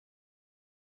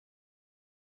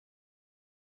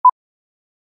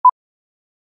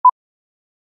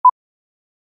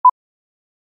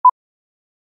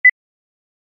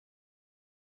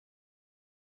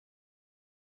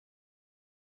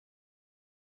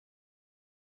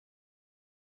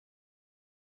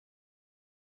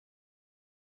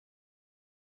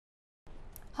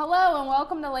Hello and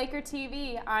welcome to Laker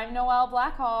TV. I'm Noel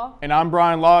Blackhall. And I'm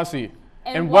Bryan Lossie.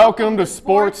 And welcome to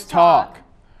Sports Talk.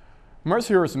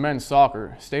 Mercyhurst men's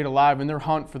soccer stayed alive in their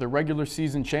hunt for the regular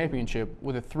season championship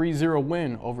with a 3-0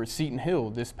 win over Seton Hill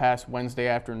this past Wednesday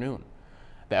afternoon.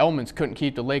 The Elements couldn't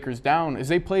keep the Lakers down as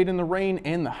they played in the rain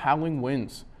and the howling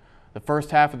winds. The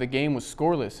first half of the game was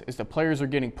scoreless as the players are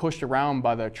getting pushed around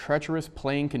by the treacherous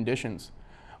playing conditions.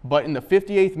 But in the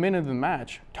 58th minute of the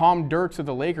match, Tom Dirks of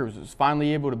the Lakers was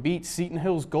finally able to beat Seton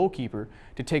Hill's goalkeeper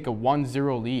to take a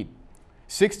 1-0 lead.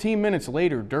 16 minutes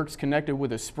later, Dirks connected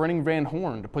with a sprinting Van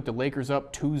Horn to put the Lakers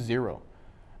up 2-0.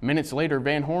 Minutes later,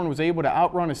 Van Horn was able to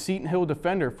outrun a Seton Hill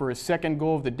defender for his second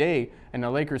goal of the day and the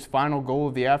Lakers' final goal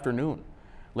of the afternoon.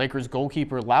 Lakers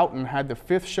goalkeeper Loughton had the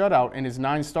 5th shutout in his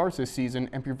 9 starts this season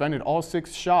and prevented all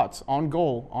 6 shots on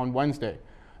goal on Wednesday.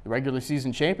 The regular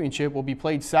season championship will be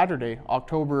played Saturday,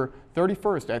 October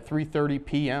 31st at 3:30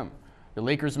 p.m. The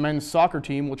Lakers men's soccer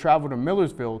team will travel to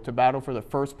Millersville to battle for the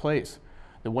first place.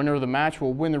 The winner of the match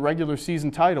will win the regular season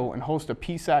title and host a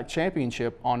PSAC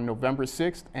championship on November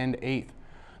 6th and 8th.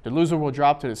 The loser will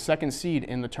drop to the 2nd seed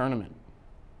in the tournament.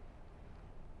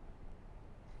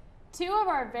 2 of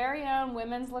our very own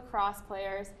women's lacrosse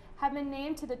players have been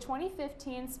named to the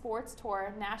 2015 Sports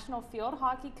Tour National Field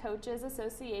Hockey Coaches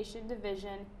Association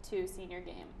Division II Senior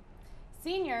Game.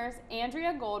 Seniors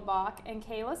Andrea Goldbach and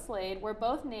Kayla Slade were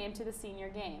both named to the senior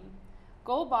game.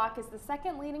 Goldbach is the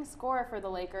 2nd leading scorer for the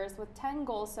Lakers with 10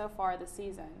 goals so far this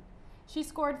season. She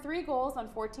scored 3 goals on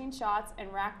 14 shots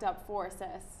and racked up 4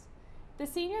 assists. The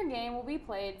senior game will be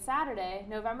played Saturday,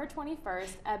 November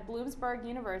 21st at Bloomsburg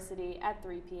University at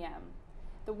 3 p.m.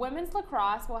 The women's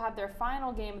lacrosse will have their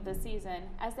final game of the season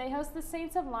as they host the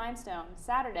Saints of Limestone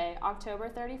Saturday, October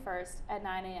 31st at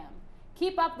 9 a.m.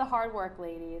 Keep up the hard work,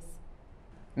 ladies.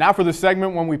 Now for the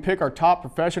segment when we pick our top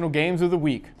professional games of the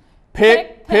week.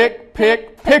 Pick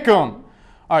 'em! All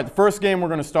right, the first game we're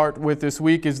going to start with this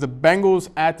week is the Bengals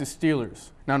at the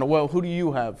Steelers. Now, Noel, who do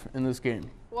you have in this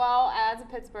game? Well, as a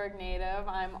Pittsburgh native,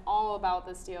 I'm all about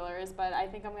the Steelers, but I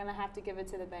think I'm going to have to give it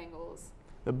to the Bengals.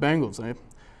 The Bengals, eh?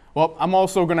 Well, I'm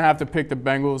also going to have to pick the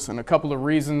Bengals, and a couple of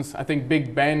reasons. I think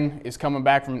Big Ben is coming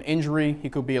back from an injury. He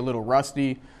could be a little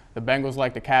rusty. The Bengals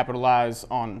like to capitalize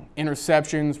on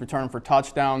interceptions, return for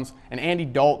touchdowns, and Andy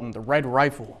Dalton, the Red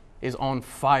Rifle, is on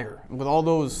fire. And with all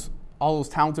those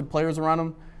talented players around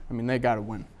him, I mean, they got to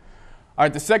win. All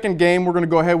right, the second game, we're going to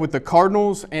go ahead with the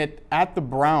Cardinals at the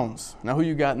Browns. Now, who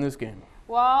you got in this game?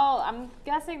 Well, I'm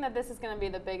guessing that this is going to be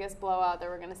the biggest blowout that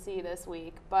we're going to see this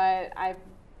week, but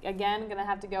Again, going to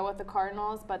have to go with the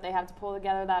Cardinals, but they have to pull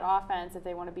together that offense if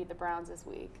they want to beat the Browns this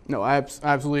week. No, I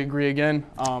absolutely agree again.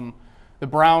 The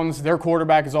Browns, their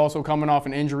quarterback is also coming off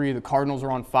an injury. The Cardinals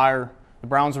are on fire. The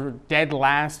Browns are dead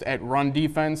last at run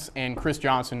defense, and Chris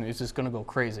Johnson is just going to go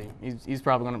crazy. He's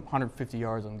probably going to 150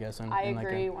 yards, I'm guessing. I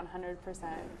agree 100%.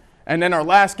 And then our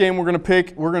last game we're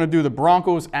going to do the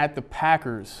Broncos at the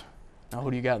Packers. Now,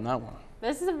 who do you got in that one?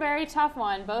 This is a very tough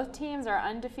one. Both teams are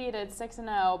undefeated,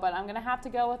 6-0, but I'm going to have to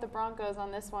go with the Broncos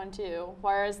on this one too.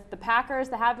 Whereas the Packers,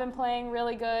 they have been playing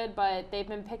really good, but they've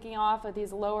been picking off of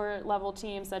these lower-level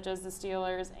teams such as the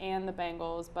Steelers and the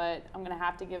Bengals, but I'm going to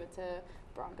have to give it to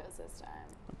Broncos this time.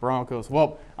 Broncos.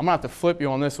 Well, I'm going to have to flip you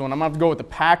on this one. I'm going to have to go with the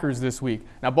Packers this week.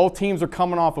 Now, both teams are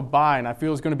coming off a bye, and I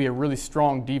feel it's going to be a really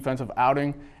strong defensive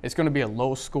outing. It's going to be a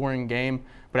low-scoring game,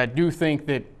 but I do think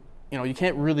that you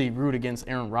can't really root against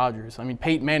Aaron Rodgers. I mean,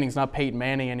 Peyton Manning's not Peyton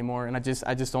Manning anymore, and I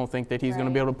just don't think that he's going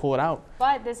to be able to pull it out.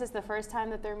 But this is the first time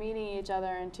that they're meeting each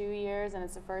other in 2 years, and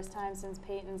it's the first time since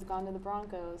Peyton's gone to the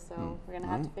Broncos, so we're going to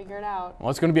have to figure it out. Well,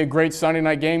 it's going to be a great Sunday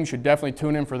night game. You should definitely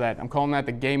tune in for that. I'm calling that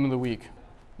the game of the week.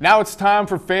 Now it's time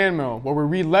for Fan Mail, where we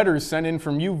read letters sent in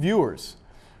from you viewers.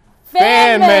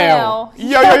 Fan Mail!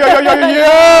 Yo, yo, yo, yo, yo,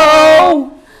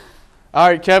 yo! All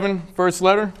right, Kevin, first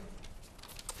letter.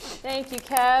 Thank you,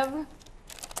 Kev.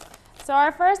 So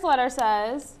our first letter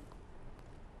says,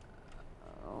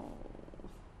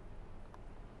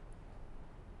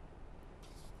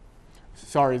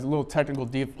 sorry, it's a little technical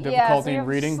difficulty in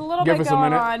reading. Just a little Give bit us a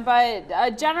minute. on,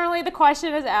 but generally the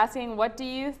question is asking, what do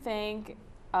you think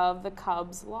of the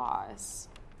Cubs' loss?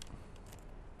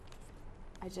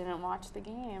 I didn't watch the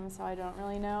game, so I don't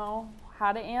really know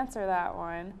how to answer that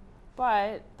one.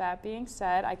 But that being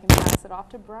said, I can pass it off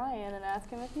to Bryan and ask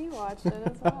him if he watched it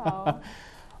as well.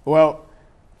 Well,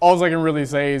 all I can really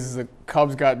say is the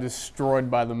Cubs got destroyed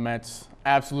by the Mets,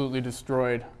 absolutely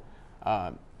destroyed.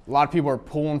 A lot of people are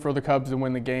pulling for the Cubs to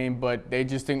win the game, but they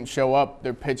just didn't show up.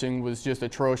 Their pitching was just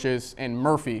atrocious, and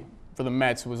Murphy for the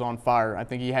Mets was on fire. I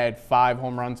think he had 5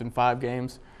 home runs in 5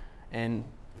 games, and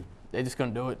they just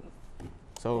couldn't do it.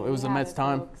 So it was the Mets'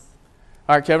 time.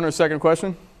 All right, Kevin, our second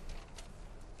question.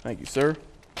 Thank you, sir.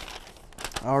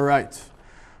 All right.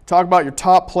 Talk about your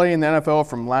top play in the NFL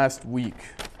from last week.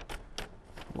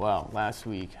 Wow, last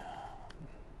week.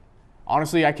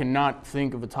 Honestly, I cannot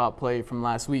think of a top play from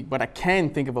last week, but I can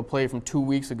think of a play from 2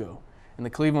 weeks ago in the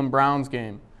Cleveland Browns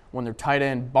game when their tight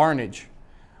end, Barnage,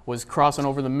 was crossing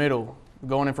over the middle,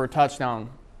 going in for a touchdown.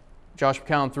 Josh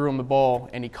McCown threw him the ball,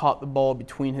 and he caught the ball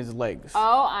between his legs.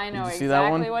 Oh, I know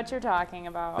exactly what you're talking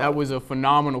about. That was a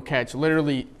phenomenal catch.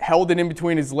 Literally held it in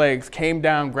between his legs, came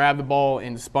down, grabbed the ball,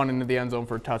 and spun into the end zone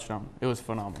for a touchdown. It was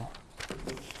phenomenal.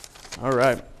 All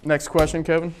right. Next question,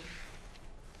 Kevin.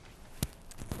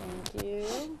 Thank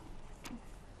you.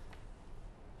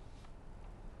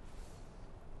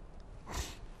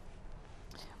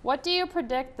 What do you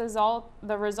predict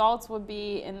the results would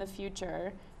be in the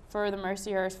future for the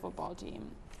Mercyhurst football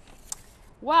team?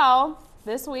 Well,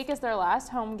 this week is their last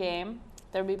home game.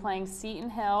 They'll be playing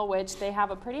Seton Hill, which they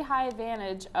have a pretty high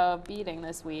advantage of beating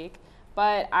this week.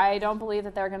 But I don't believe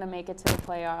that they're going to make it to the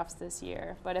playoffs this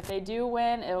year. But if they do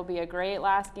win, it'll be a great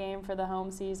last game for the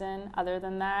home season. Other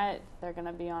than that, they're going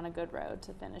to be on a good road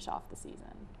to finish off the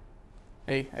season.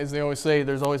 Hey, as they always say,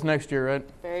 there's always next year, right?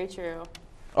 Very true.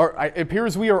 All right, it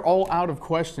appears we are all out of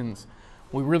questions.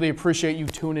 We really appreciate you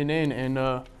tuning in,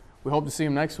 and we hope to see you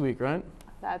next week, right?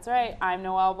 That's right. I'm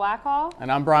Noel Blackhall.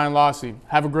 And I'm Bryan Lossie.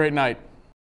 Have a great night.